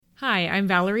Hi, I'm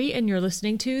Valerie, and you're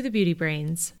listening to The Beauty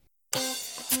Brains.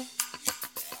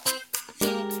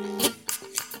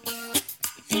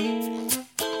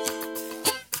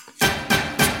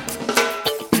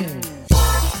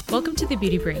 Welcome to The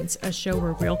Beauty Brains, a show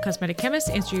where real cosmetic chemists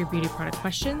answer your beauty product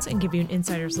questions and give you an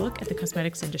insider's look at the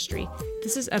cosmetics industry.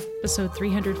 This is episode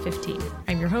 315.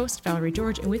 I'm your host, Valerie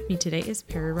George, and with me today is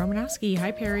Perry Romanowski.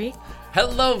 Hi, Perry.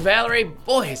 Hello, Valerie.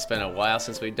 Boy, it's been a while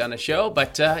since we've done a show,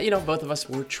 but, both of us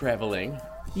were traveling.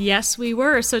 Yes, we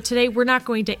were. So today we're not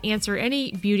going to answer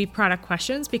any beauty product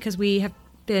questions because we have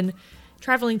been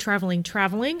traveling,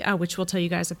 which we'll tell you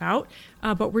guys about.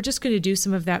 But we're just going to do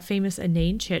some of that famous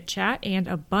inane chit chat and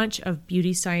a bunch of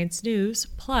beauty science news,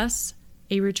 plus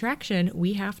a retraction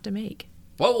we have to make.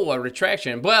 Whoa, a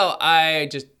retraction. Well, I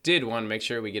just did want to make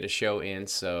sure we get a show in,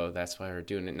 so that's why we're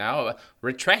doing it now.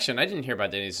 Retraction. I didn't hear about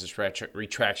this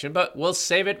retraction, but we'll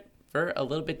save it for a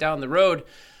little bit down the road.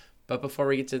 But before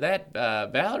we get to that,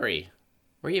 Valerie,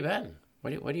 where you been?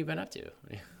 What have you been up to?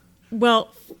 Well,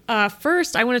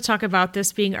 first, I want to talk about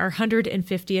this being our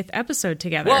 150th episode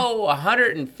together. Whoa,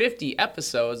 150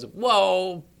 episodes.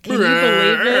 Whoa. Can you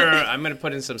believe it? I'm going to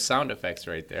put in some sound effects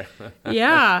right there.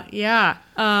 Yeah.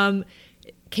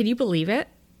 Can you believe it?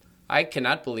 I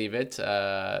cannot believe it.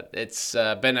 It's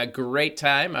been a great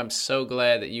time. I'm so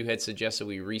glad that you had suggested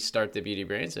we restart the Beauty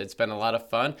Brains. It's been a lot of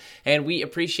fun, and we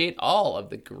appreciate all of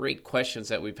the great questions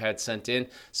that we've had sent in.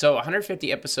 So 150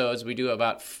 episodes, we do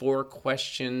about 4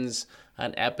 questions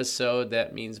an episode.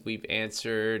 That means we've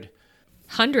answered...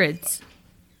 Hundreds.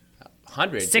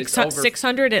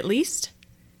 600 at least?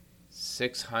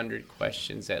 600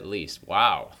 questions at least.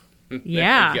 Wow.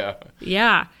 Yeah. There we go.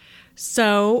 Yeah.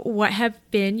 So what have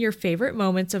been your favorite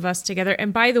moments of us together?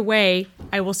 And by the way,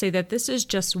 I will say that this is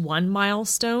just one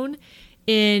milestone.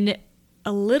 In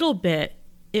a little bit,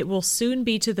 it will soon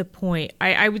be to the point,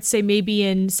 I would say maybe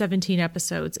in 17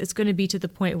 episodes, it's going to be to the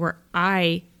point where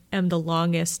I am the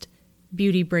longest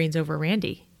Beauty Brains over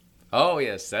Randy. Oh,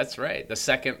 yes, that's right. The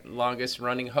second longest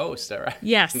running host, all right?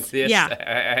 Yes, yeah.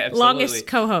 Absolutely. Longest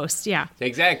co-host, yeah.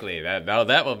 Exactly.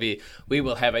 We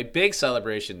will have a big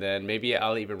celebration then. Maybe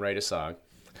I'll even write a song.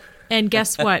 And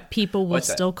guess what? People will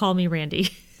still call me Randy.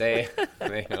 They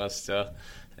will still,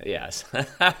 yes.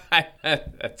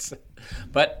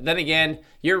 But then again,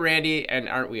 you're Randy, and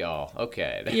aren't we all?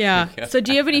 Okay. Yeah. So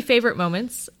do you have any favorite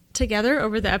moments together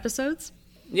over the episodes?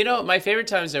 You know, my favorite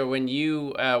times are when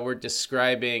you were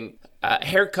describing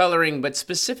hair coloring, but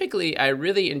specifically, I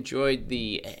really enjoyed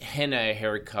the henna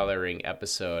hair coloring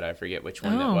episode. I forget which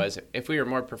one that was. If we were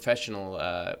more professional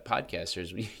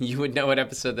podcasters, you would know what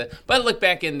episode that. But look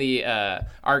back in the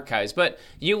archives. But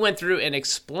you went through and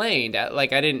explained,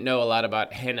 like I didn't know a lot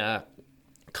about henna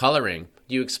coloring.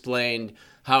 You explained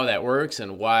how that works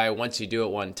and why once you do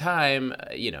it one time,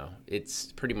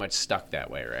 it's pretty much stuck that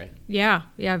way, right? Yeah,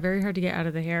 very hard to get out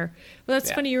of the hair. Well,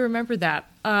 that's funny you remember that.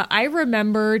 I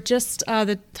remember just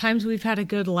the times we've had a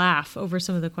good laugh over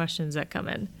some of the questions that come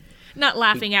in. Not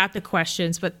laughing at the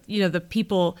questions, but, the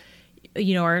people,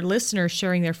 our listeners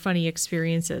sharing their funny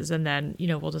experiences, and then,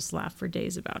 we'll just laugh for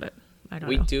days about it.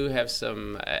 We do have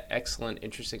some excellent,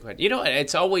 interesting questions.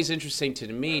 It's always interesting to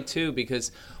me, too,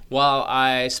 because while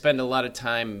I spend a lot of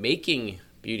time making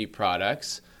beauty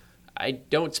products, I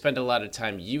don't spend a lot of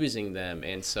time using them.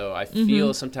 And so I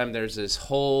feel sometimes there's this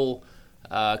whole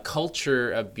culture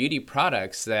of beauty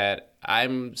products that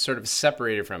I'm sort of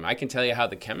separated from. I can tell you how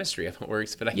the chemistry of it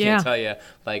works, but I can't tell you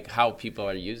how people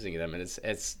are using them. And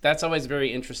that's always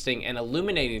very interesting and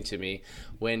illuminating to me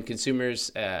when consumers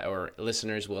or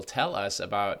listeners will tell us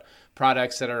about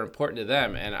products that are important to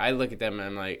them. And I look at them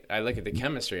and I look at the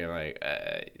chemistry and I'm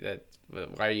like,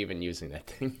 why are you even using that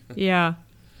thing? Yeah.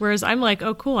 Whereas I'm like,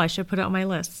 oh, cool, I should put it on my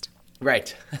list.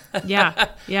 Right. Yeah.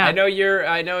 I've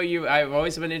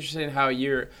always been interested in how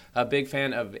you're a big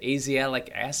fan of azelaic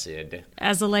acid.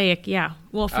 Azelaic, yeah.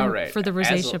 Well, for the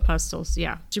rosacea pustules,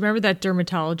 yeah. Do you remember that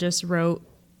dermatologist wrote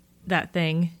that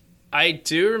thing? I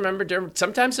do remember.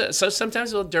 Sometimes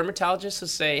dermatologists will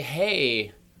say,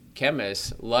 hey,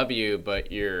 chemist, love you,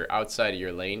 but you're outside of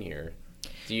your lane here.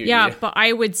 But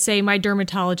I would say my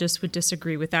dermatologist would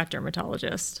disagree with that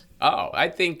dermatologist. Oh, I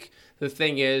think the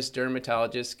thing is,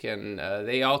 dermatologists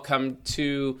they all come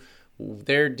to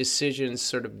their decisions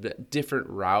sort of different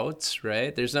routes,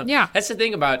 right? That's the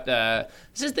thing about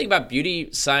beauty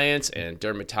science and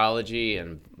dermatology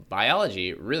and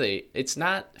biology. Really, it's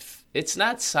not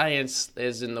science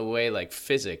as in the way like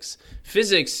physics.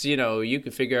 Physics, you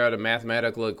can figure out a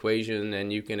mathematical equation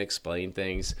and you can explain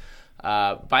things.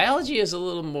 Biology is a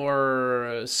little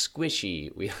more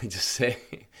squishy, we like to say.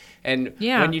 And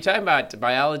when you talk about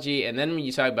biology and then when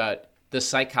you talk about the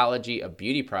psychology of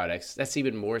beauty products, that's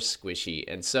even more squishy.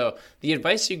 And so the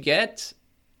advice you get,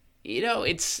 we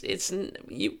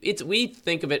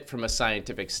think of it from a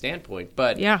scientific standpoint,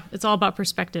 but yeah, it's all about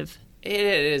perspective. It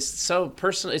is so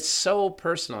personal. It's so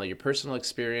personal, your personal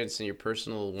experience and your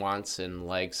personal wants and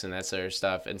likes and that sort of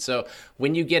stuff. And so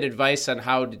when you get advice on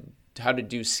how to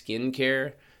do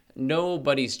skincare,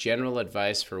 nobody's general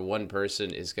advice for one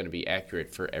person is going to be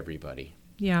accurate for everybody.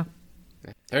 Yeah.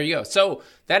 There you go. So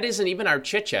that isn't even our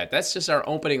chit-chat. That's just our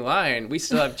opening line. We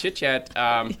still have chit-chat.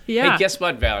 Yeah. Hey, guess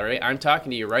what, Valerie? I'm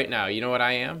talking to you right now. You know what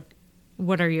I am?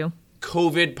 What are you?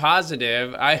 COVID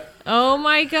positive. Oh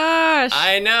my gosh.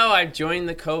 I know. I've joined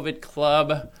the COVID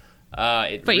club.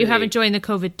 But you haven't joined the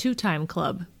COVID 2-time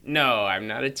club. No, I'm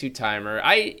not a 2-timer.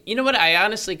 You know what? I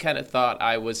honestly kind of thought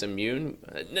I was immune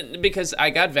because I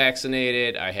got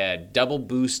vaccinated. I had double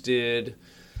boosted.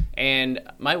 And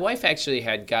my wife actually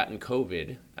had gotten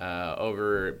COVID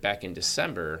over back in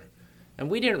December. And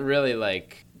we didn't really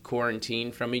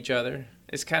quarantine from each other.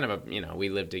 It's kind of we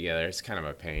live together. It's kind of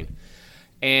a pain.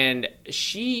 And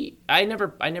I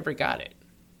never got it.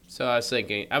 So I was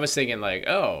thinking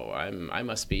I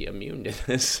must be immune to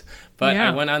this. But yeah.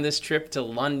 I went on this trip to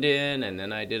London, and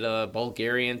then I did a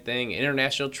Bulgarian thing,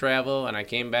 international travel, and I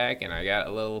came back and I got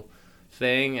a little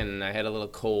thing, and I had a little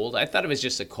cold. I thought it was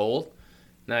just a cold.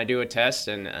 And I do a test,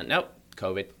 and nope,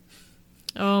 COVID.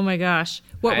 Oh my gosh!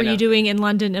 What were you doing in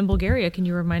London and Bulgaria? Can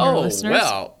you remind our listeners?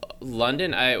 Well,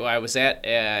 London. I was at.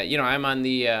 I'm on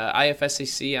the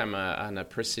IFSCC. I'm on a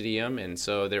presidium, and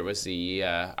so there was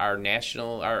our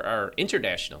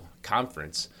international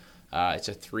conference. It's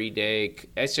a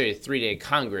 3-day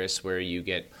congress where you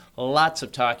get lots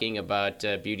of talking about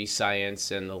beauty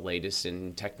science and the latest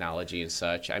in technology and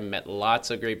such. I met lots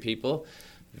of great people.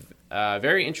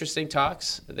 Very interesting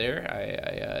talks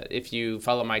there. If you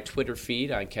follow my Twitter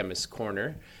feed on Chemist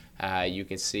Corner, you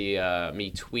can see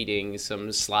me tweeting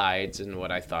some slides and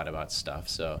what I thought about stuff.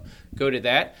 So go to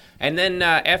that. And then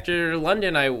after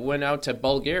London, I went out to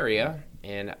Bulgaria.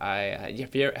 And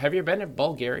have you been to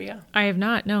Bulgaria? I have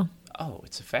not, no. Oh,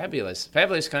 it's a fabulous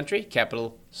country.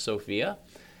 Capital, Sofia.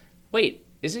 Wait.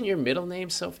 Isn't your middle name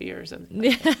Sophia or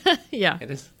something? Yeah. It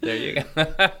is. There you go.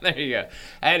 There you go.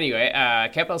 Anyway,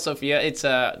 capital Sofia. It's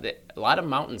a lot of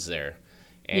mountains there,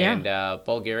 and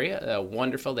Bulgaria,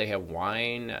 wonderful. They have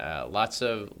wine, lots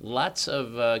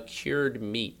of cured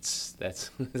meats.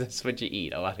 That's what you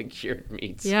eat. A lot of cured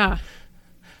meats. Yeah.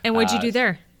 And what'd you do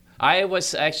there? I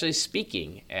was actually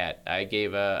speaking I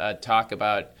gave a talk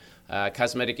about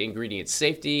cosmetic ingredient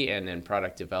safety and then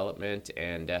product development,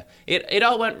 and it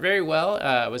all went very well.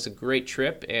 It was a great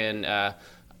trip, and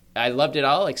I loved it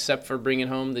all except for bringing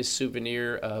home the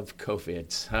souvenir of COVID.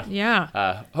 So,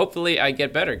 yeah. Hopefully I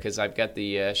get better because I've got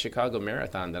the Chicago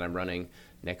Marathon that I'm running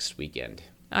next weekend.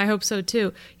 I hope so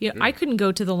too. I couldn't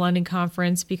go to the London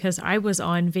conference because I was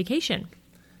on vacation.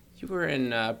 You were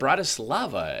in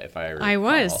Bratislava, if I recall. I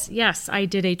was, yes. I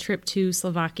did a trip to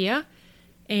Slovakia.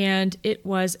 And it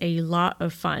was a lot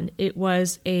of fun. It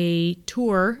was a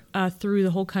tour through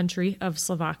the whole country of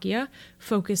Slovakia,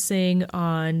 focusing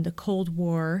on the Cold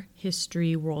War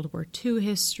history, World War II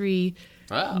history,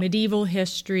 medieval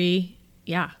history.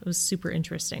 Yeah, it was super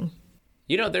interesting.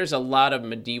 There's a lot of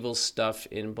medieval stuff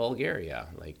in Bulgaria,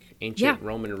 like ancient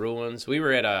Roman ruins. We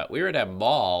were at a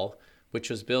mall, which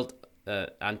was built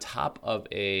on top of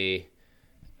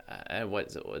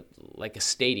like a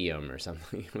stadium or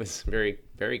something. It was very,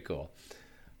 very cool.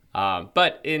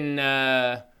 But in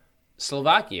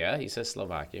Slovakia, he says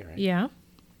Slovakia, right? Yeah.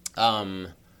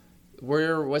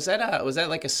 Was that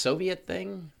like a Soviet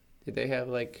thing? Did they have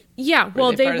Yeah,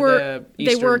 well, they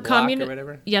were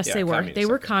communist. Yes, yeah, they were. They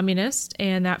were communist,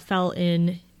 and that fell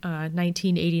in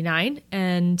 1989,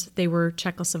 and they were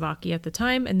Czechoslovakia at the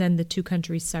time, and then the two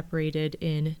countries separated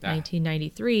in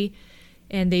 1993.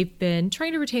 And they've been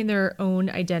trying to retain their own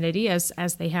identity as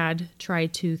they had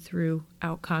tried to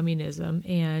throughout communism.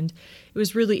 And it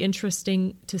was really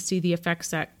interesting to see the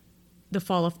effects that the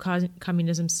fall of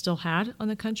communism still had on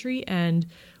the country and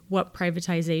what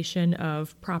privatization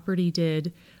of property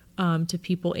did to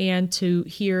people, and to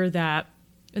hear that,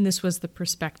 and this was the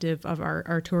perspective of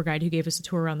our tour guide who gave us a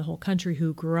tour around the whole country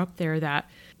who grew up there, that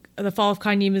the fall of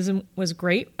communism was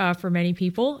great for many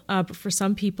people, but for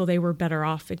some people, they were better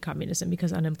off in communism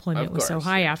because unemployment was so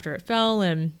high after it fell.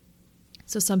 And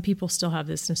so some people still have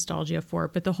this nostalgia for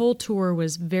it. But the whole tour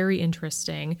was very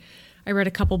interesting. I read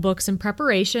a couple books in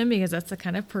preparation because that's the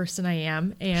kind of person I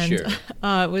am. And sure.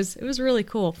 It was really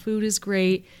cool. Food is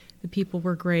great. The people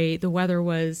were great. The weather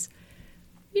was,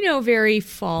 very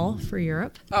fall for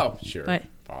Europe. Oh, sure. But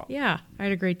fall. Yeah, I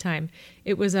had a great time.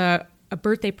 It was a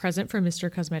birthday present from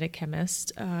Mr. Cosmetic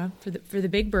Chemist for the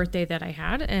big birthday that I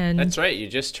had. And that's right. You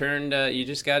just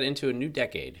got into a new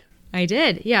decade. I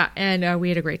did, yeah, and we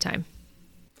had a great time.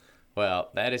 Well,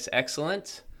 that is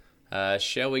excellent.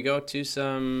 Shall we go to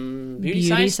some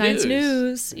beauty science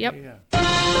news? Yep.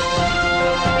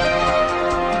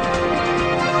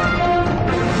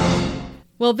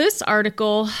 Well, this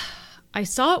article, I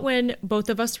saw it when both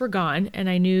of us were gone, and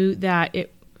I knew that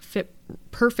it fit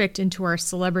perfect into our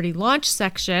celebrity launch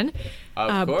section.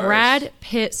 Of course. Brad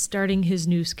Pitt starting his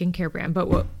new skincare brand. But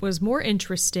what was more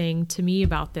interesting to me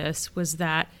about this was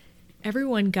that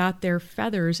everyone got their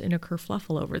feathers in a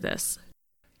kerfluffle over this.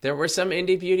 There were some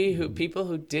indie beauty people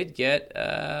who did get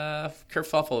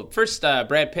kerfuffle. First,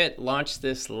 Brad Pitt launched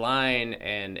this line,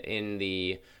 and in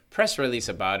the press release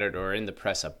about it, or in the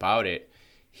press about it,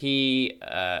 he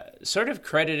sort of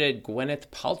credited Gwyneth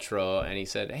Paltrow, and he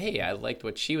said, hey, I liked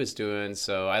what she was doing,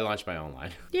 so I launched my own line.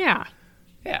 Yeah.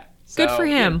 Yeah. So, good for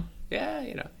him.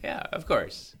 Yeah, of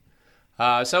course.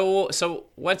 So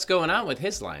what's going on with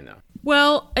his line, though?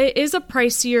 Well, it is a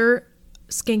pricier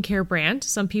skincare brand.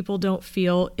 Some people don't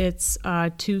feel it's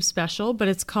too special, but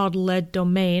it's called Le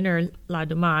Domaine or La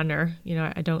Domaine, or,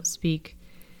 I don't speak.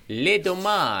 Le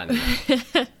Domaine.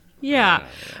 Yeah,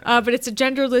 but it's a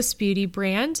genderless beauty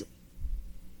brand,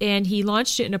 and he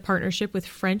launched it in a partnership with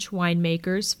French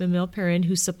winemakers Famille Perrin,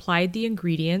 who supplied the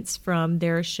ingredients from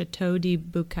their Chateau de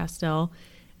Beaucastel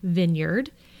vineyard.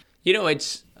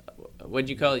 It's, what'd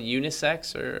you call it,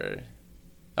 unisex or...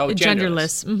 Oh,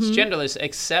 genderless. Mm-hmm. It's genderless,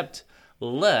 except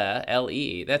le,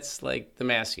 L-E. That's like the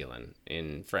masculine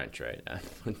in French, right?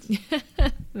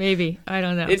 Maybe. I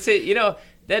don't know. It's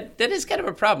that is kind of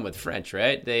a problem with French,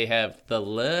 right? They have the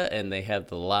le and they have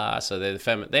the la, so they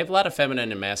have a lot of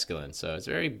feminine and masculine, so it's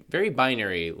very, very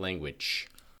binary language.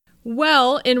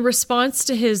 Well, in response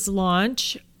to his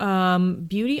launch,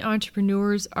 beauty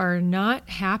entrepreneurs are not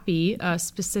happy,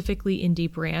 specifically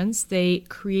indie brands. They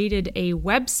created a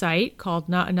website called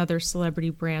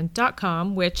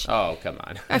notanothercelebritybrand.com, which oh, come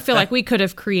on. I feel like we could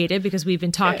have created because we've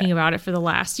been talking about it for the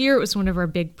last year. It was one of our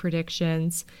big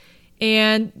predictions.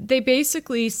 And they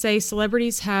basically say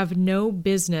celebrities have no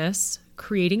business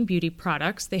creating beauty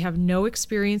products. They have no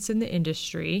experience in the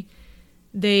industry.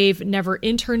 They've never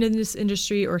interned in this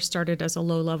industry or started as a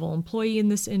low-level employee in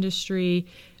this industry.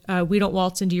 We don't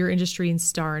waltz into your industry and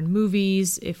star in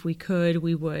movies. If we could,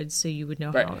 we would, so you would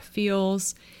know how it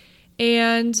feels.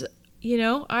 And,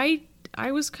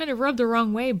 I was kind of rubbed the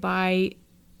wrong way by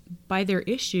their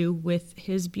issue with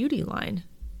his beauty line.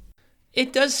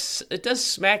 It does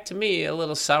smack to me a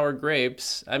little sour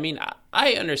grapes. I mean,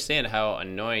 I understand how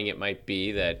annoying it might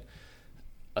be that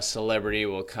a celebrity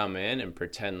will come in and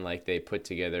pretend like they put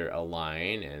together a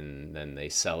line and then they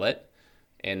sell it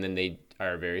and then they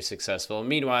are very successful.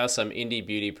 Meanwhile, some indie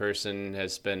beauty person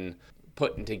has been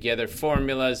putting together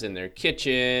formulas in their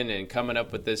kitchen and coming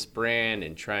up with this brand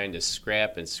and trying to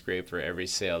scrap and scrape for every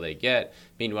sale they get.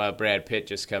 Meanwhile, Brad Pitt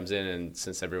just comes in, and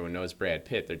since everyone knows Brad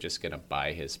Pitt, they're just going to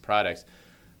buy his products.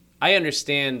 I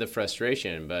understand the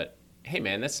frustration, but hey,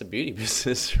 man, that's the beauty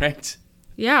business, right?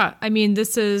 Yeah, I mean,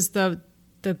 this is the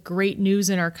great news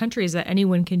in our country is that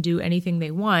anyone can do anything they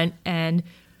want. And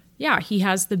yeah, he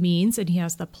has the means and he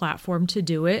has the platform to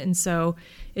do it. And so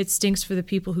it stinks for the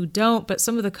people who don't. But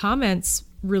some of the comments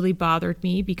really bothered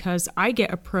me because I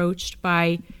get approached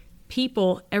by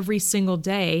people every single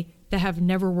day that have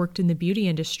never worked in the beauty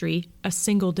industry a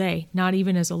single day, not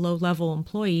even as a low-level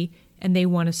employee, and they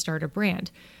want to start a brand.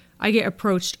 I get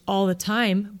approached all the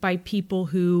time by people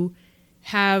who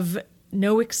have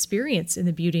no experience in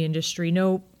the beauty industry,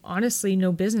 honestly,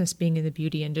 no business being in the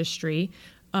beauty industry,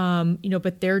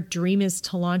 but their dream is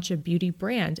to launch a beauty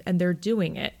brand, and they're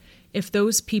doing it. If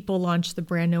those people launched the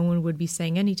brand, no one would be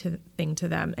saying anything to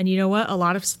them. And you know what? A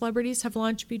lot of celebrities have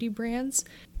launched beauty brands.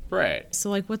 Right.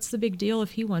 So, what's the big deal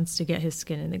if he wants to get his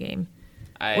skin in the game?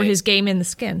 Or his game in the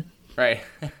skin? Right.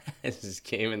 His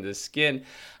game in the skin.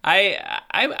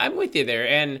 I'm with you there.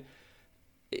 And,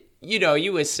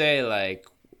 you would say,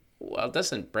 well,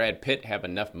 doesn't Brad Pitt have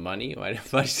enough money? Why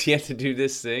does he have to do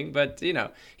this thing? But,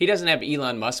 he doesn't have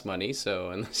Elon Musk money. So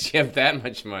unless you have that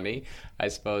much money, I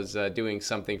suppose doing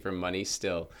something for money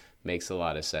still makes a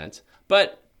lot of sense.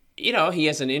 But, he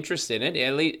has an interest in it.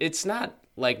 At least it's not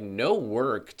no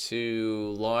work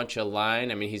to launch a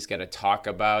line. I mean, he's got to talk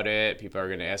about it. People are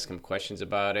going to ask him questions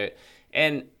about it.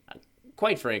 And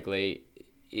quite frankly,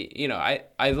 I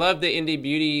love the indie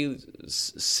beauty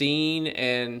scene,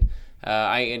 and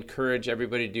I encourage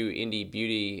everybody to do indie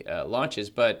beauty launches,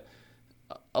 but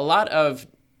a lot of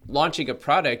launching a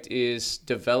product is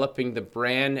developing the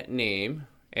brand name,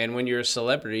 and when you're a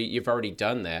celebrity, you've already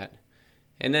done that.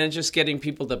 and then just getting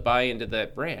people to buy into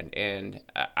that brand. And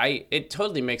it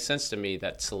totally makes sense to me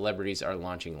that celebrities are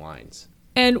launching lines.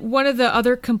 And one of the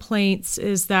other complaints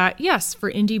is that, yes, for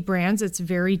indie brands, it's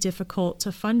very difficult to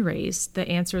fundraise. The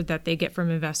answer that they get from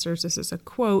investors, this is a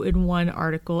quote in one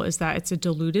article, is that it's a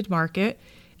diluted market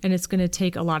and it's going to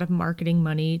take a lot of marketing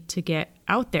money to get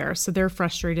out there. So they're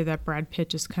frustrated that Brad Pitt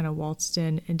just kind of waltzed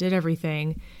in and did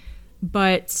everything.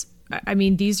 But I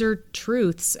mean, these are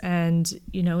truths, and,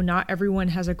 not everyone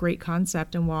has a great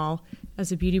concept. And while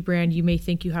as a beauty brand, you may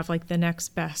think you have like the next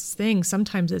best thing,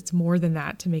 sometimes it's more than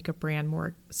that to make a brand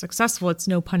more successful. It's,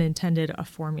 no pun intended, a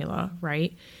formula,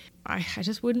 right? I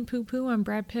just wouldn't poo-poo on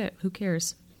Brad Pitt. Who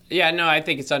cares? Yeah, no, I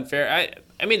think it's unfair.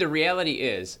 I mean, the reality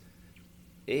is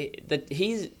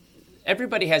that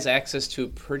everybody has access to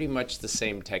pretty much the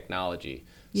same technology.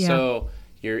 Yeah. So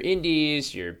your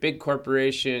indies, your big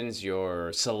corporations,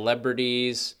 your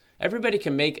celebrities, everybody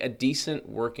can make a decent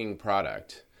working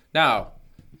product. Now,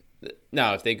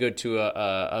 if they go to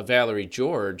a Valerie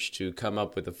George to come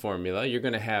up with a formula, you're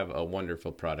going to have a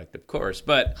wonderful product, of course.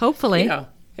 But hopefully,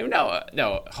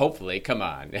 no, hopefully, come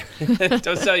on,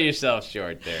 don't sell yourself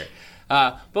short there.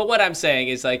 But what I'm saying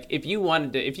is, like, if you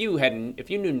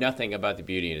knew nothing about the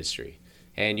beauty industry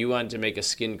and you wanted to make a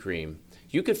skin cream,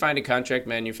 you could find a contract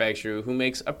manufacturer who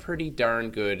makes a pretty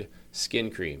darn good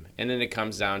skin cream. And then it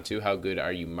comes down to how good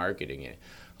are you marketing it.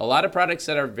 A lot of products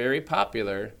that are very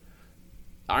popular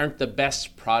aren't the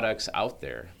best products out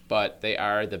there, but they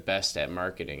are the best at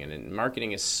marketing. And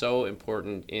marketing is so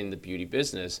important in the beauty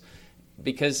business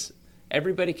because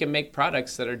everybody can make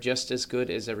products that are just as good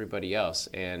as everybody else.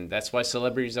 And that's why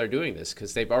celebrities are doing this,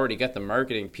 because they've already got the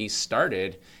marketing piece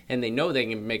started and they know they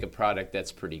can make a product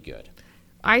that's pretty good.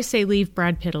 I say leave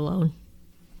Brad Pitt alone.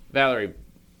 Valerie,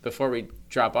 before we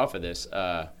drop off of this,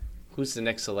 who's the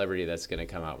next celebrity that's going to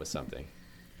come out with something?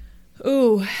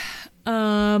 Ooh,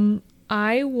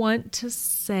 I want to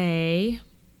say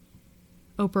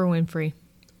Oprah Winfrey.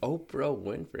 Oprah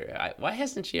Winfrey. Why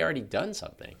hasn't she already done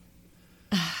something?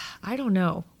 I don't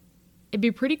know. It'd be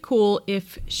pretty cool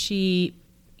if she,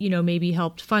 maybe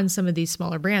helped fund some of these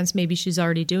smaller brands. Maybe she's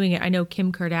already doing it. I know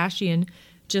Kim Kardashian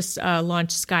just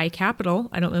launched Sky Capital.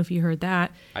 I don't know if you heard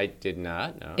that. I did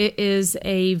not, no. It is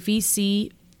a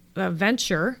VC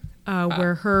venture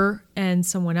where her and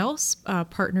someone else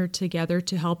partnered together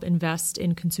to help invest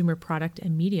in consumer product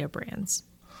and media brands.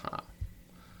 Huh.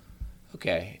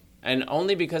 Okay. And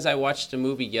only because I watched a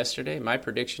movie yesterday, my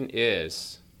prediction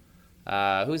is,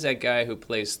 who's that guy who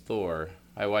plays Thor?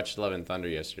 I watched Love and Thunder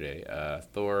yesterday.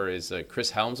 Thor is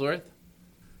Chris Hemsworth.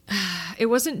 It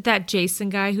wasn't that Jason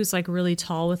guy who's like really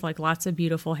tall with like lots of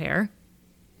beautiful hair.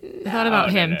 I thought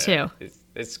about him too.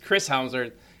 It's Chris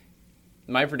Hemsworth.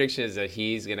 My prediction is that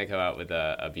he's going to come out with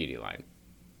a beauty line.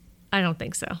 I don't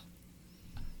think so.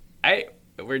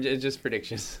 We're just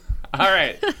predictions. All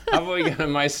right. How about we go to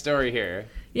my story here?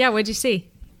 Yeah, what'd you see?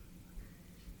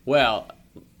 Well,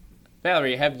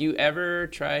 Valerie, have you ever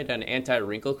tried an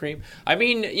anti-wrinkle cream? I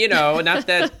mean, not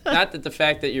that the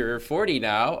fact that you're 40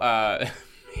 now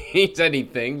means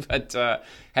anything, but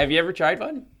have you ever tried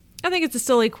one? I think it's a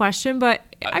silly question, but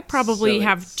I probably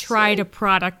have tried a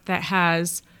product that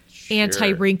has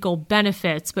anti-wrinkle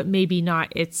benefits, but maybe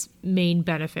not its main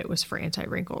benefit was for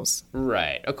anti-wrinkles.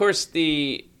 Right. Of course,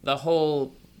 the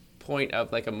whole point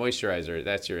of like a moisturizer,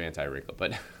 that's your anti-wrinkle.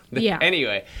 But yeah.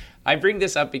 Anyway, I bring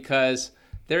this up because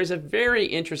there's a very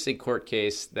interesting court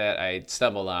case that I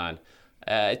stumbled on.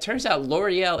 It turns out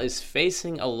L'Oreal is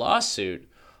facing a lawsuit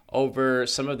over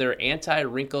some of their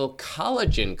anti-wrinkle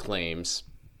collagen claims.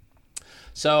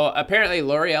 So apparently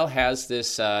L'Oreal has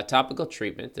this topical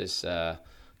treatment, this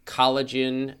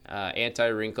collagen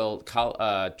anti-wrinkle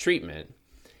treatment,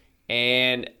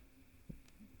 and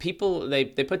people they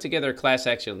put together a class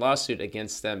action lawsuit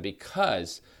against them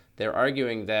because they're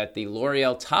arguing that the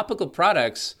L'Oreal topical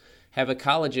products have a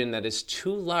collagen that is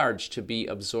too large to be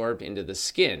absorbed into the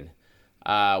skin,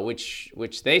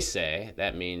 which they say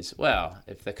that means, well,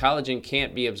 if the collagen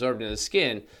can't be absorbed into the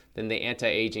skin, then the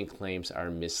anti-aging claims are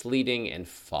misleading and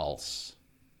false.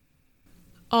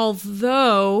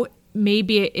 Although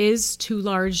maybe it is too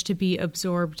large to be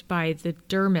absorbed by the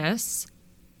dermis,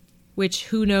 which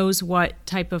who knows what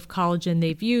type of collagen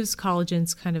they've used.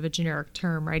 Collagen's kind of a generic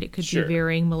term, right? It could be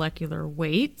varying molecular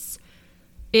weights.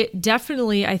 It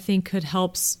definitely, I think, could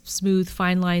help smooth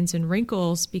fine lines and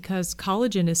wrinkles because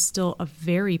collagen is still a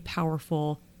very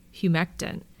powerful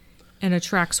humectant and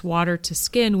attracts water to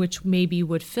skin, which maybe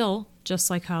would fill, just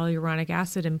like hyaluronic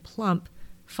acid, and plump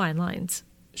fine lines.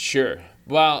 Sure.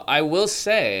 Well, I will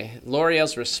say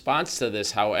L'Oreal's response to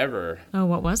this, however... Oh,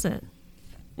 what was it?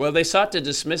 Well, they sought to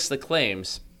dismiss the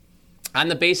claims on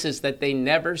the basis that they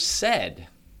never said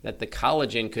that the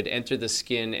collagen could enter the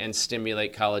skin and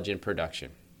stimulate collagen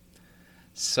production.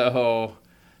 So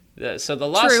the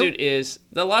lawsuit is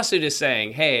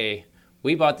saying, hey,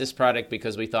 we bought this product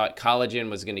because we thought collagen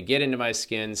was going to get into my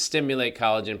skin, stimulate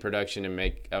collagen production, and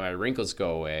make my wrinkles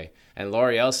go away. And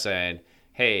L'Oreal said,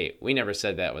 hey, we never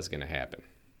said that was going to happen.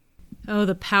 Oh,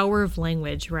 the power of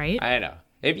language, right? I know.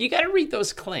 If you got to read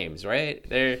those claims, right?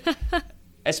 They're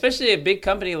especially a big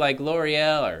company like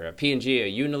L'Oreal or a P&G,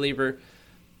 a Unilever,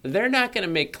 they're not going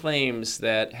to make claims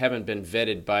that haven't been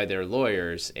vetted by their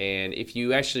lawyers. And if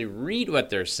you actually read what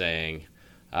they're saying,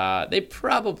 they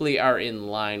probably are in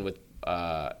line with,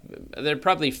 they're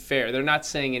probably fair. They're not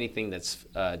saying anything that's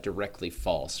directly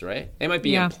false, right? They might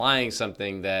be implying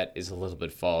something that is a little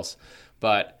bit false.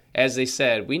 But as they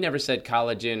said, we never said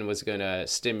collagen was going to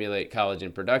stimulate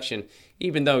collagen production,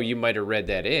 even though you might have read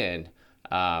that in.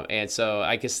 And so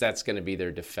I guess that's going to be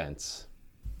their defense.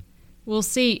 We'll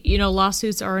see.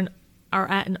 Lawsuits are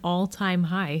at an all-time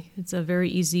high. It's a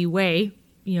very easy way,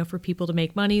 for people to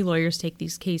make money. Lawyers take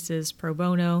these cases pro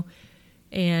bono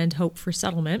and hope for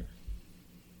settlement.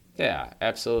 Yeah,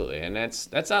 absolutely. And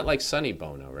that's not like Sonny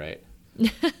Bono, right?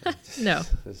 No.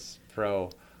 He was a pro.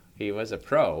 He was a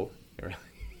pro.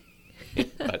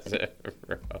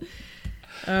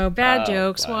 Oh, bad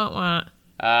jokes. Wah, wah.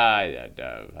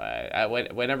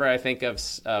 Whenever I think of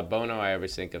Bono, I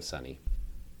always think of Sonny.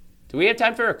 Do we have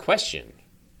time for a question?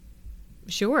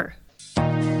 Sure.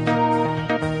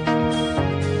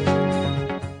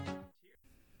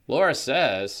 Laura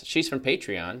says, she's from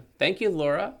Patreon. Thank you,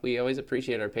 Laura. We always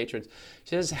appreciate our patrons. She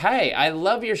says, hey, I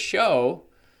love your show.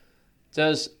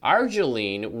 Does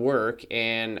Arginine work,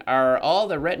 and are all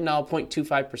the retinol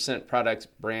 0.25% product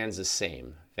brands the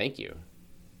same? Thank you.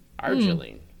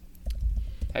 Arginine.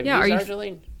 Have you used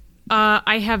Arginine?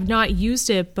 I have not used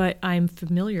it, but I'm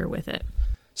familiar with it.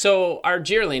 So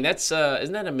arginine, that's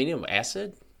isn't that amino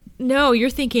acid? No, you're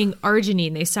thinking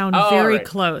arginine. They sound very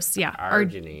close. Yeah,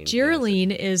 arginine.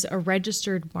 Arginine is a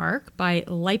registered mark by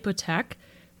Lipotech,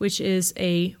 which is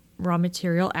a raw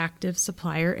material active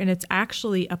supplier, and it's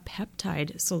actually a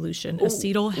peptide solution,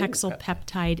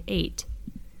 acetylhexylpeptide 8.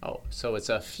 Oh, so it's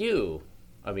a few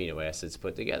amino acids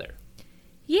put together.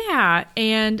 Yeah,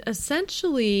 and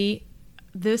essentially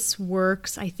this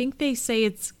works. I think they say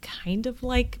it's kind of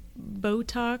like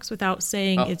Botox without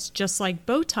saying it's just like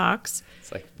Botox.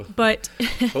 It's like but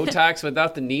Botox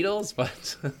without the needles,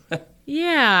 but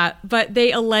yeah, but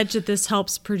they allege that this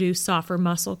helps produce softer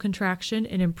muscle contraction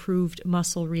and improved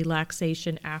muscle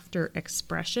relaxation after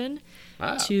expression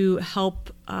to help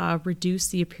reduce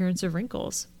the appearance of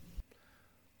wrinkles.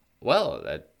 Well,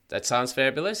 that sounds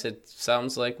fabulous. It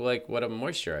sounds like what a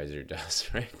moisturizer does,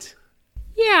 right?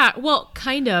 Yeah, well,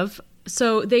 kind of.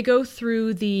 So they go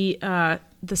through the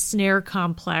snare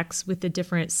complex with the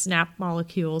different SNAP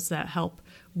molecules that help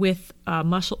with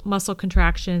muscle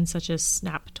contraction, such as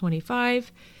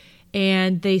SNAP25.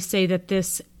 And they say that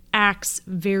this acts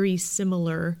very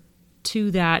similar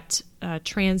to that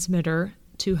transmitter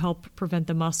to help prevent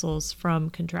the muscles from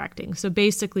contracting. So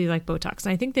basically like Botox.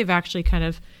 And I think they've actually kind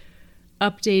of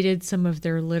updated some of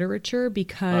their literature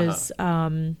because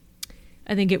I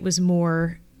think it was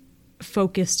more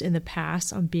focused in the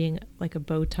past on being like a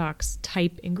Botox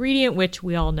type ingredient, which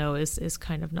we all know is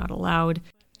kind of not allowed.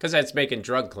 Because that's making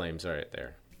drug claims right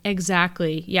there.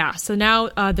 Exactly. Yeah. So now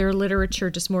their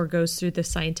literature just more goes through the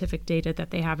scientific data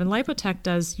that they have. And Lipotech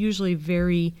does usually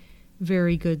very,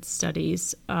 very good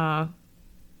studies, to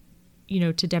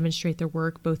demonstrate their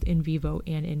work both in vivo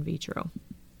and in vitro.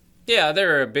 Yeah,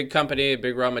 they're a big company, a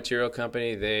big raw material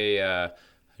company. They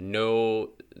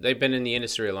they've been in the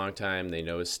industry a long time. They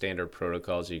know standard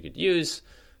protocols you could use.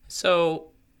 So,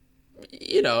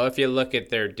 if you look at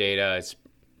their data, it's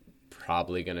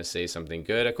probably going to say something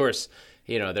good. Of course,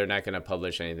 they're not going to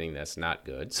publish anything that's not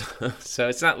good. So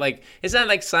it's not like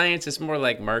science. It's more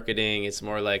like marketing. It's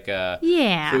more like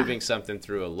proving something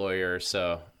through a lawyer.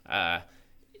 So there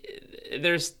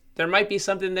might be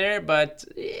something there, but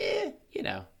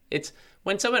it's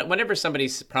whenever somebody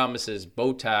promises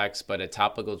Botox but a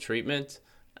topical treatment,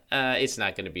 it's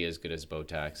not going to be as good as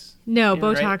Botox. No,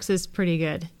 Botox is pretty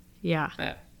good. Yeah.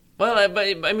 Well, but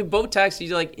I mean, Botox,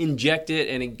 you inject it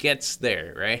and it gets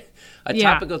there, right? A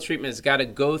topical treatment has got to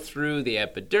go through the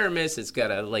epidermis. It's got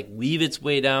to weave its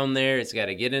way down there. It's got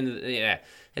to get into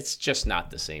it's just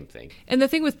not the same thing. And the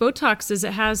thing with Botox is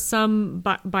it has some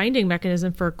binding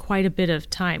mechanism for quite a bit of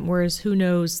time, whereas who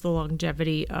knows the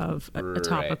longevity of a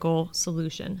topical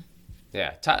solution.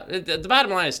 Yeah. The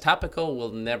bottom line is topical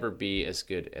will never be as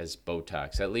good as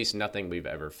Botox, at least nothing we've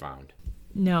ever found.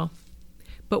 No.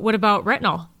 But what about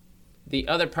retinol? the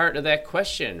other part of that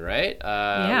question, right?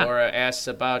 Yeah. Laura asks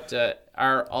about,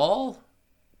 are all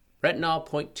retinol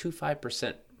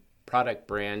 0.25% product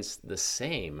brands the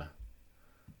same?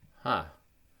 Huh.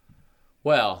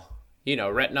 Well,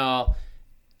 retinol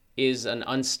is an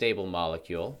unstable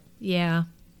molecule. Yeah.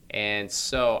 And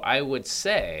so I would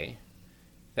say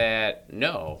that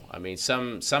no. I mean,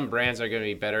 some brands are going to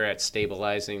be better at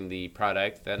stabilizing the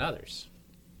product than others.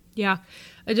 Yeah.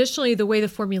 Additionally, the way the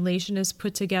formulation is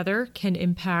put together can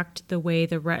impact the way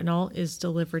the retinol is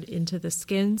delivered into the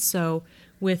skin. So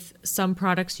with some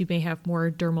products, you may have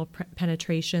more dermal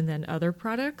penetration than other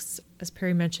products. As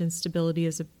Perry mentioned, stability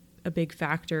is a big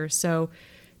factor. So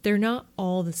they're not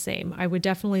all the same. I would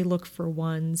definitely look for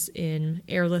ones in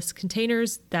airless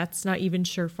containers. That's not even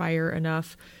surefire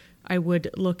enough. I would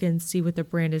look and see what the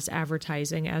brand is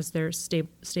advertising as their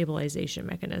stabilization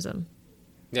mechanism.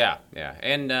 Yeah.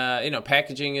 And,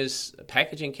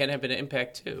 packaging can have an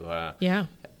impact too. Yeah.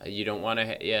 You don't want to,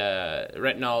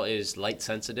 retinol is light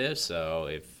sensitive.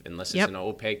 So unless it's an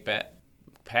opaque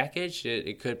package,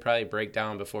 it could probably break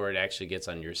down before it actually gets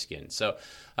on your skin. So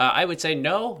I would say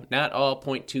no, not all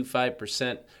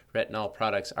 0.25% retinol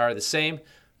products are the same.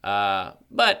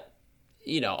 But,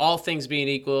 all things being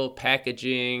equal,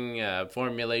 packaging,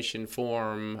 formulation,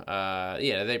 form,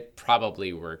 they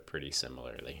probably work pretty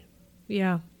similarly.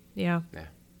 Yeah.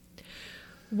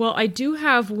 Well, I do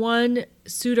have one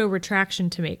pseudo retraction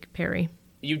to make, Perry.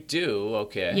 You do?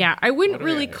 Okay. Yeah, I wouldn't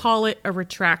really call it a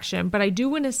retraction, but I do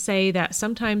want to say that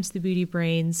sometimes the beauty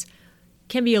brains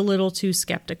can be a little too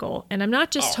skeptical. And I'm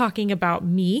not just talking about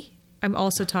me. I'm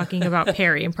also talking about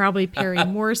Perry, and probably Perry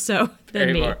more so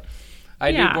than me.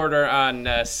 I do border on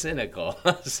cynical,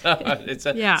 so it's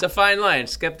a fine line.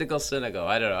 Skeptical, cynical.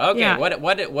 I don't know. Okay, yeah.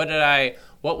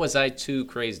 What was I too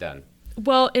crazed on?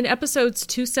 Well, in episodes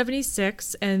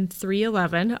 276 and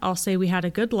 311, I'll say we had a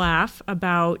good laugh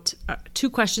about two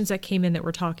questions that came in that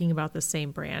were talking about the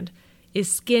same brand.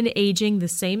 Is skin aging the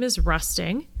same as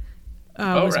rusting?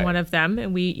 Was one of them,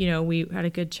 and we had a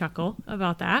good chuckle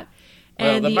about that.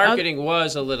 Well, and the marketing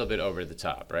was a little bit over the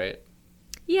top, right?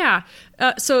 Yeah.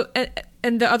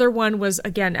 And the other one was,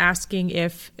 again, asking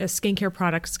if skincare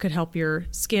products could help your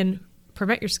skin,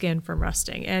 prevent your skin from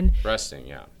rusting. And rusting,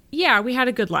 yeah. Yeah, we had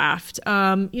a good laugh.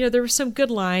 There were some good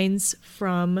lines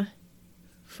from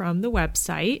the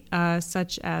website,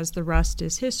 such as the rust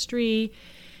is history.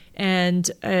 And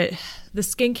the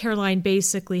skincare line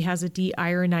basically has a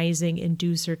de-ironizing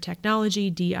inducer technology,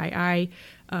 DII,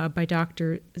 by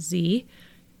Dr. Z.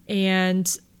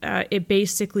 And it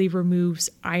basically removes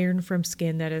iron from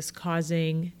skin that is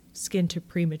causing skin to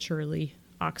prematurely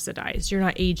oxidize. You're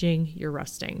not aging, you're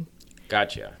rusting.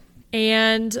 Gotcha.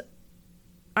 And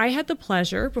I had the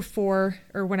pleasure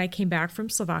when I came back from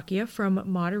Slovakia from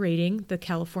moderating the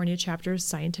California chapter's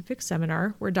scientific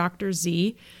seminar where Dr.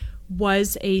 Z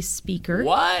was a speaker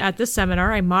at the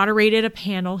seminar. I moderated a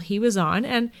panel he was on,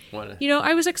 and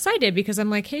I was excited because I'm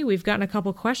like, hey, we've gotten a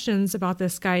couple questions about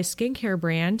this guy's skincare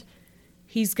brand.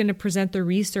 He's going to present the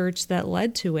research that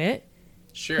led to it.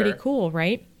 Sure. Pretty cool,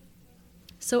 right?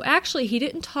 So actually, he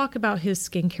didn't talk about his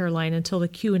skincare line until the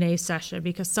Q&A session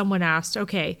because someone asked,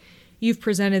 okay, you've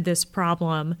presented this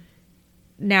problem.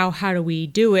 Now, how do we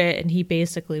do it? And he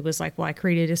basically was like, well, I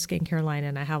created a skincare line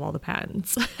and I have all the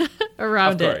patents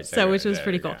around it. So, which was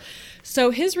pretty cool.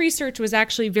 So his research was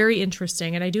actually very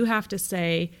interesting. And I do have to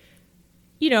say,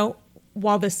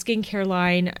 while the skincare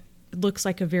line looks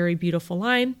like a very beautiful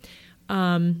line,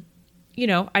 I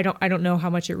don't know how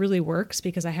much it really works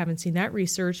because I haven't seen that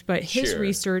research, but his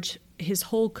research, his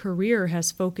whole career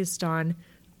has focused on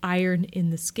iron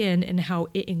in the skin and how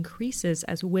it increases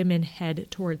as women head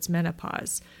towards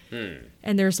menopause.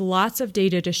 And there's lots of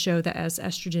data to show that as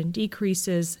estrogen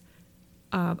decreases,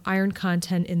 iron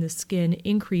content in the skin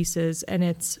increases, and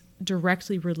it's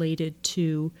directly related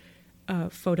to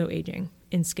photoaging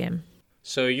in skin.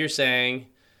 So you're saying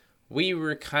we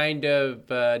were kind of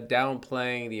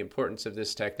downplaying the importance of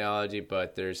this technology,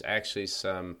 but there's actually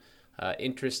some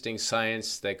interesting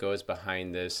science that goes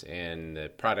behind this, and the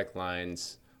product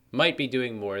lines might be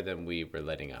doing more than we were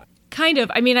letting on. Kind of.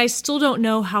 I mean, I still don't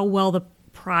know how well the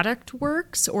product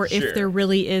works or if there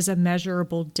really is a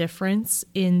measurable difference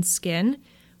in skin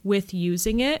with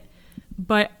using it.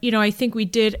 But, I think we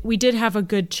did have a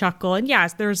good chuckle. And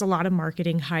yes, there's a lot of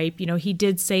marketing hype. He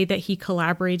did say that he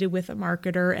collaborated with a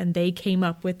marketer and they came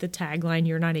up with the tagline,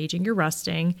 "You're not aging, you're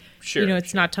rusting."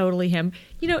 It's not totally him.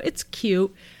 It's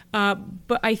cute.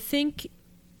 But I think,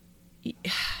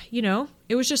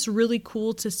 it was just really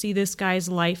cool to see this guy's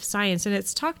life science. And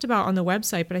it's talked about on the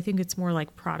website, but I think it's more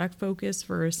like product focus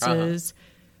versus,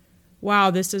 wow,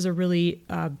 this is a really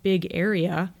big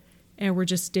area. and we're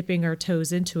just dipping our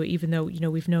toes into it, even though,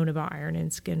 we've known about iron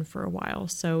in skin for a while.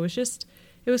 So it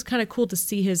was kind of cool to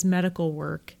see his medical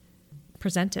work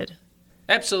presented.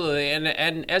 Absolutely.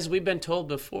 And as we've been told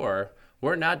before,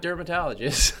 we're not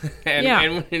dermatologists,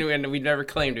 and we never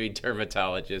claimed to be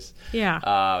dermatologists.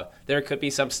 Yeah. There could be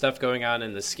some stuff going on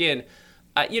in the skin.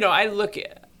 I look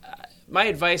at my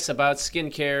advice about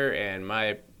skincare and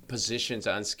my positions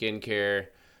on skincare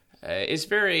is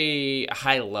very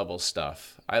high level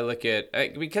stuff. I look at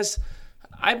because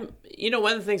one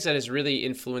of the things that has really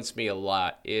influenced me a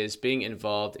lot is being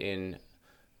involved in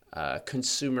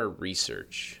consumer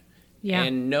research. Yeah.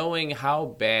 And knowing how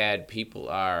bad people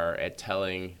are at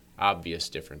telling obvious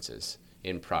differences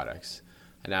in products.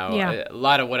 Now, a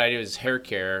lot of what I do is hair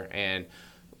care, and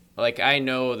I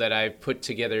know that I've put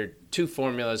together 2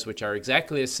 formulas which are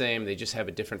exactly the same, they just have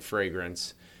a different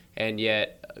fragrance, and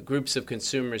yet groups of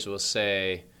consumers will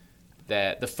say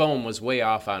that the foam was way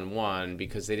off on one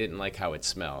because they didn't like how it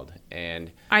smelled.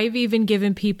 And I've even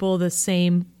given people the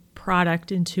same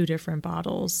product in 2 different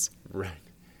bottles. Right.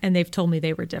 And they've told me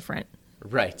they were different.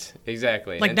 Right,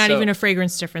 exactly. And not even a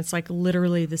fragrance difference,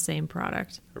 literally the same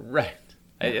product. Right.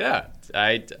 Yeah,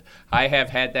 I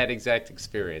have had that exact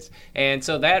experience. And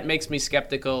so that makes me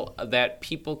skeptical that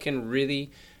people can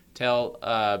really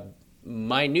tell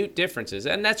minute differences.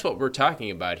 And that's what we're talking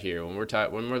about here when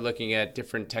we're looking at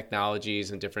different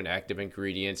technologies and different active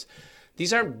ingredients.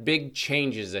 These aren't big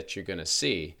changes that you're going to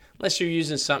see. Unless you're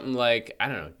using something like, I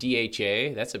don't know,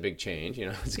 DHA. That's a big change.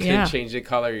 It's going to change the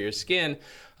color of your skin.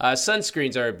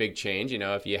 Sunscreens are a big change.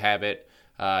 If you have it,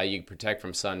 you protect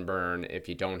from sunburn. If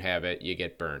you don't have it, you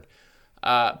get burned.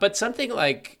 But something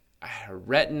like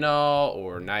retinol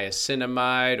or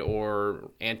niacinamide or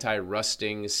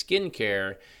anti-rusting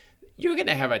skincare, you're going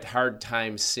to have a hard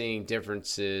time seeing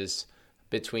differences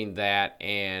between that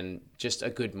and just a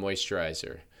good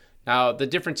moisturizer. Now, the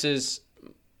differences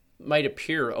might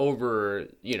appear over,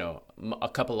 a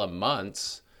couple of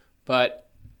months, but,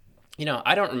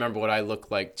 I don't remember what I looked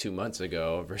like 2 months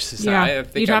ago versus I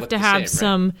think you'd I have look to the have same,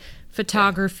 some right?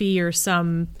 photography or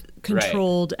some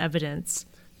controlled evidence,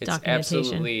 it's documentation.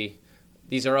 Absolutely,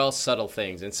 these are all subtle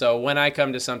things. And so when I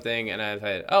come to something and I've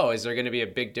had, is there going to be a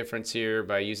big difference here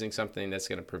by using something that's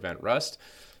going to prevent rust?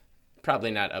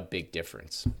 Probably not a big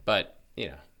difference, but,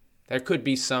 there could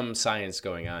be some science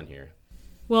going on here.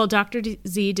 Well, Dr.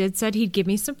 Z did said he'd give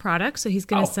me some products, so he's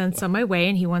going to send some my way,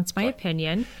 and he wants my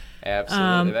opinion.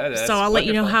 Absolutely. That's so I'll wonderful. let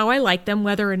you know how I like them,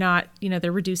 whether or not, they're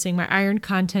reducing my iron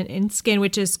content in skin,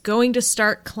 which is going to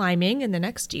start climbing in the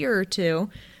next year or 2.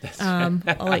 I'll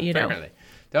let you know.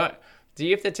 Do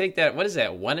you have to take that, what is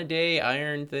that, 1 a day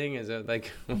iron thing? Is it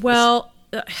like... Well,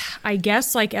 I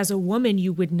guess as a woman,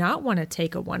 you would not want to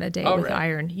take a 1 a day with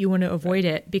iron. You want to avoid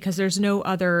it because there's no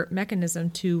other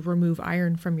mechanism to remove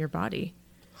iron from your body.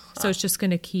 So it's just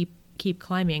going to keep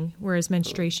climbing, whereas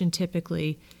menstruation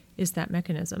typically is that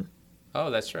mechanism.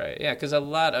 Oh, that's right. Yeah, because a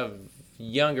lot of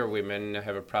younger women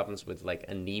have problems with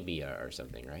anemia or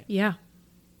something, right? Yeah.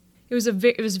 It was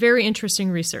very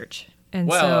interesting research. And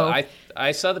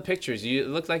I saw the pictures. It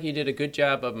looked like you did a good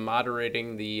job of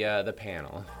moderating the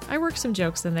panel. I worked some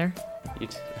jokes in there.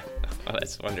 Oh,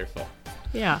 that's wonderful.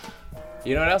 Yeah.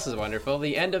 You know what else is wonderful?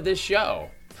 The end of this show.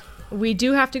 We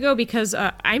do have to go because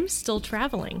I'm still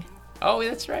traveling. Oh,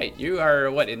 that's right. You are,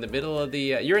 in the middle of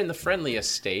the... you're in the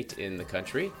friendliest state in the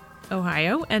country.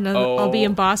 Ohio. And then I'll be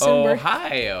in Boston.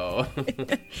 Ohio.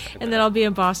 And then I'll be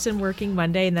in Boston working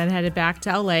Monday and then headed back to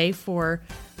L.A. for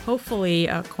hopefully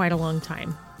quite a long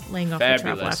time. Laying off the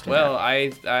travel after well,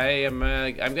 that. I'm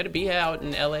going to be out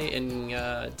in LA in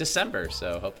December,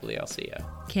 so hopefully I'll see you.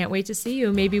 Can't wait to see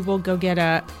you. Maybe we'll go get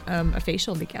a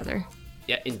facial together.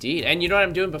 Yeah, indeed. And you know what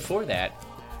I'm doing before that?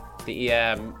 The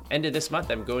end of this month,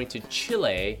 I'm going to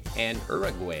Chile and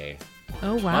Uruguay.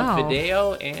 Oh, wow.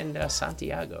 Montevideo and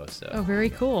Santiago. So. Oh, very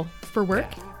cool. For work?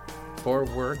 Yeah. For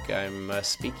work, I'm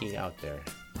speaking out there.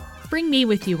 Bring me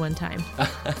with you one time.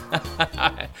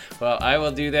 Well, I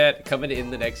will do that coming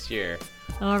in the next year.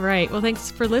 All right. Well, thanks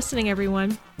for listening,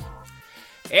 everyone.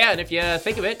 And if you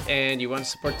think of it and you want to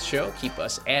support the show, keep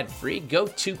us ad-free, go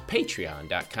to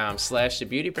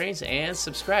patreon.com/thebeautybrains and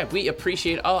subscribe. We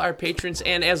appreciate all our patrons.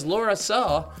 And as Laura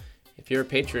saw, if you're a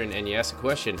patron and you ask a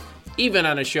question, even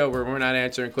on a show where we're not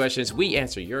answering questions, we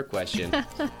answer your question.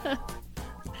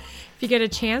 If you get a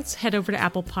chance, head over to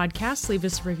Apple Podcasts, leave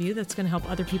us a review. That's going to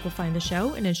help other people find the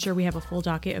show and ensure we have a full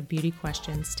docket of beauty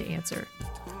questions to answer.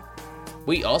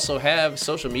 We also have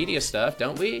social media stuff,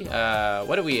 don't we?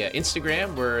 What are we?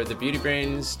 Instagram, we're the Beauty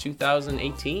Brains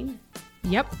 2018.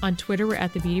 Yep. On Twitter, we're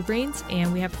at the Beauty Brains,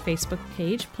 and we have a Facebook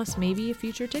page, plus maybe a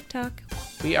future TikTok.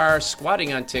 We are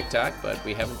squatting on TikTok, but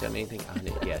we haven't done anything on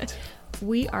it yet.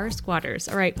 We are squatters.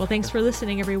 All right. Well, thanks for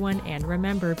listening, everyone. And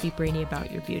remember, be brainy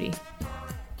about your beauty.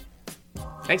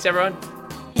 Thanks, everyone.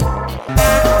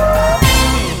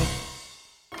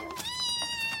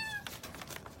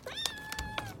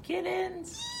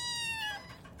 Kittens.